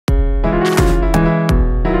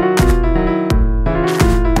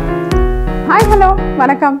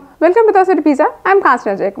Vanakkam. Welcome to Dosa Pizza. I am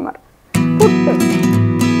Kansana Jayakumar. Puttu.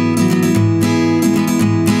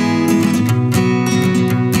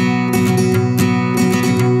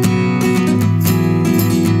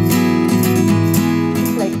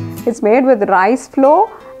 It's made with rice flour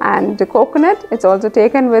and coconut. It's also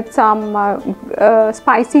taken with some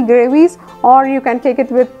spicy gravies, or you can take it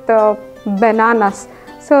with bananas.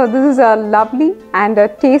 So this is a lovely and a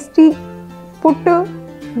tasty puttu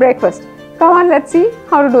breakfast. Come on, let's see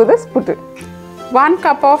how to do this puttu. 1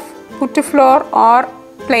 cup of puttu flour or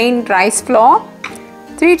plain rice flour,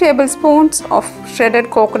 3 tablespoons of shredded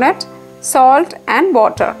coconut, salt and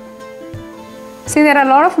water. See, there are a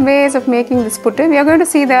lot of ways of making this puttu. We are going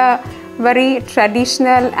to see the very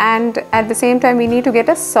traditional, and at the same time we need to get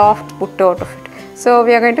a soft puttu out of it. So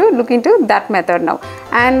we are going to look into that method now.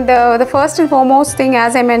 And the first and foremost thing,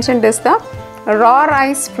 as I mentioned, is the raw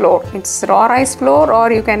rice flour. It's raw rice flour,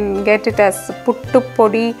 or you can get it as puttu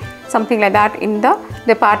podi, something like that, in the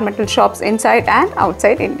departmental shops inside and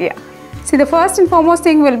outside India. See, the first and foremost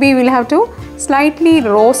thing will be, we'll have to slightly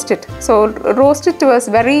roast it. So roast it to us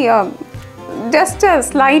very just a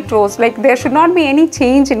slight roast, like there should not be any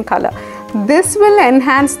change in color. This will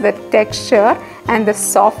enhance the texture and the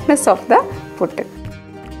softness of the puttu.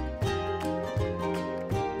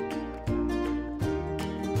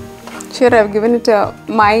 Here I have given it a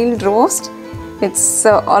mild roast. It's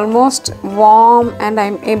almost warm, and I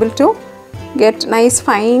am able to get nice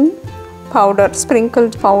fine powder,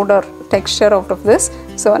 sprinkled powder texture out of this.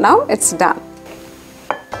 So now it's done.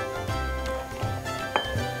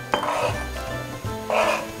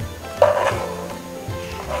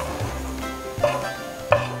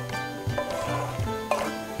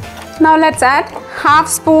 Now let's add half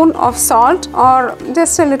spoon of salt, or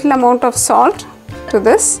just a little amount of salt to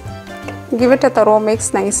this. Give it a thorough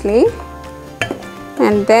mix nicely,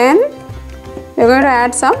 and then we're going to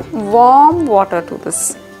add some warm water to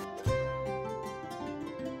this.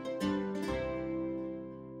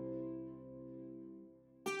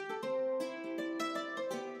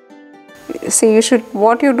 See,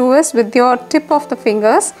 what you do is, with your tip of the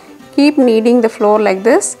fingers, keep kneading the flour like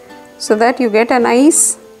this, so that you get a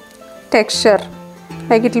nice texture.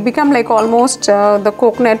 Like it will become like almost the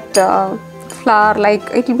coconut flour, like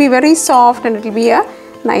it will be very soft and it will be a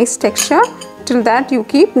nice texture. Till that you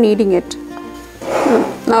keep kneading it.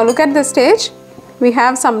 Now look at the stage. We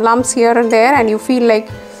have some lumps here and there, and you feel like,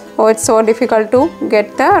 oh, it's so difficult to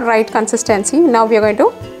get the right consistency. Now we are going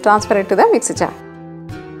to transfer it to the mixer jar.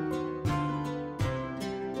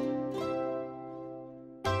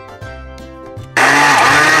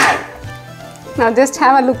 Now just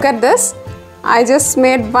have a look at this. I just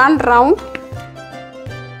made one round.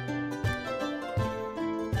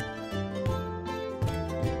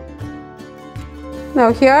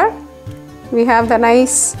 Now here we have the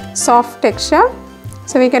nice soft texture.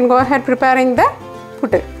 So we can go ahead preparing the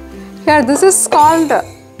puttu. Here this is called a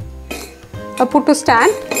puttu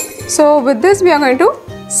stand. So with this we are going to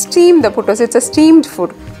steam the puttus. It's a steamed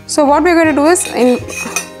food. So what we are going to do is, in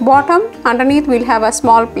bottom, underneath we'll have a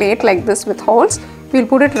small plate like this with holes. We'll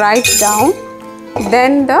put it right down.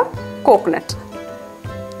 Then the coconut,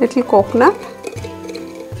 little coconut.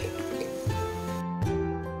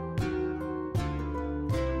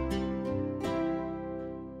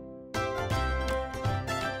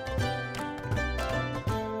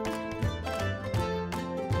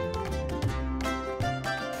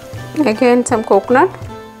 Again some coconut.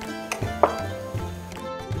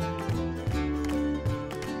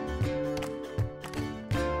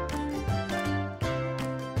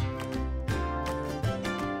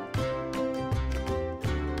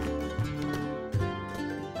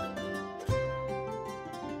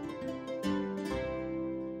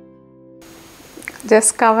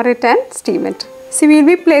 Just cover it and steam it. See, we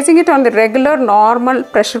will be placing it on the regular normal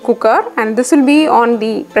pressure cooker, and this will be on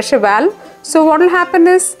the pressure valve. So what will happen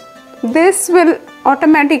is, this will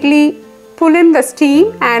automatically pull in the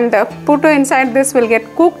steam, and the puttu inside this will get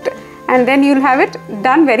cooked, and then you will have it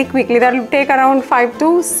done very quickly. That will take around 5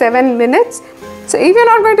 to 7 minutes. So if you are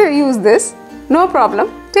not going to use this, no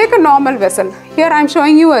problem. Take a normal vessel. Here I am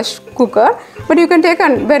showing you a cooker, but you can take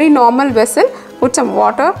a very normal vessel. Put some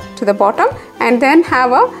water to the bottom, and then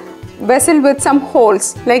have a vessel with some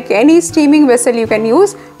holes, like any steaming vessel you can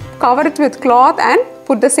use. Cover it with cloth and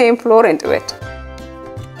put the same flour into it.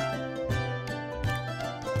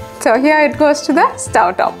 So here it goes to the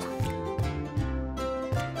stove top.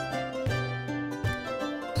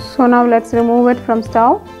 So now let's remove it from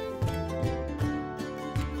stove.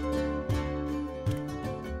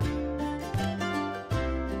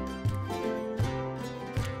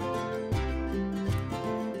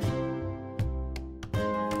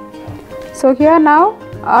 So here now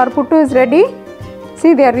our puttu is ready.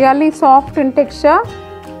 See, they are really soft in texture,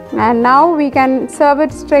 and now we can serve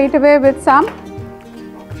it straight away with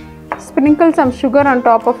sprinkle some sugar on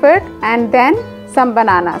top of it, and then some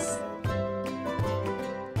bananas.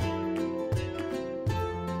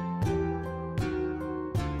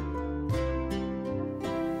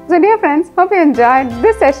 So dear friends, hope you enjoyed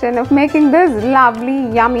this session of making this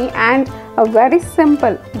lovely, yummy and a very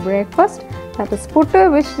simple breakfast, that is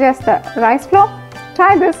puttu, which is just the rice flour.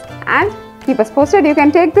 Try this and keep us posted. You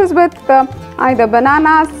can take this with either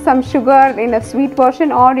bananas, some sugar in a sweet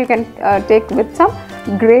version, or you can take with some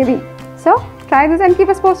gravy. So try this and keep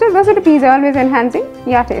us posted. Dosa to Pizza, always enhancing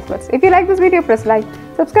your taste buds. If you like this video, press like,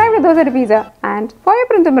 subscribe to Dosa to Pizza, and for your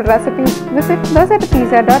printable recipes, visit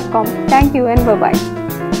dosatopizza.com. Thank you and bye-bye.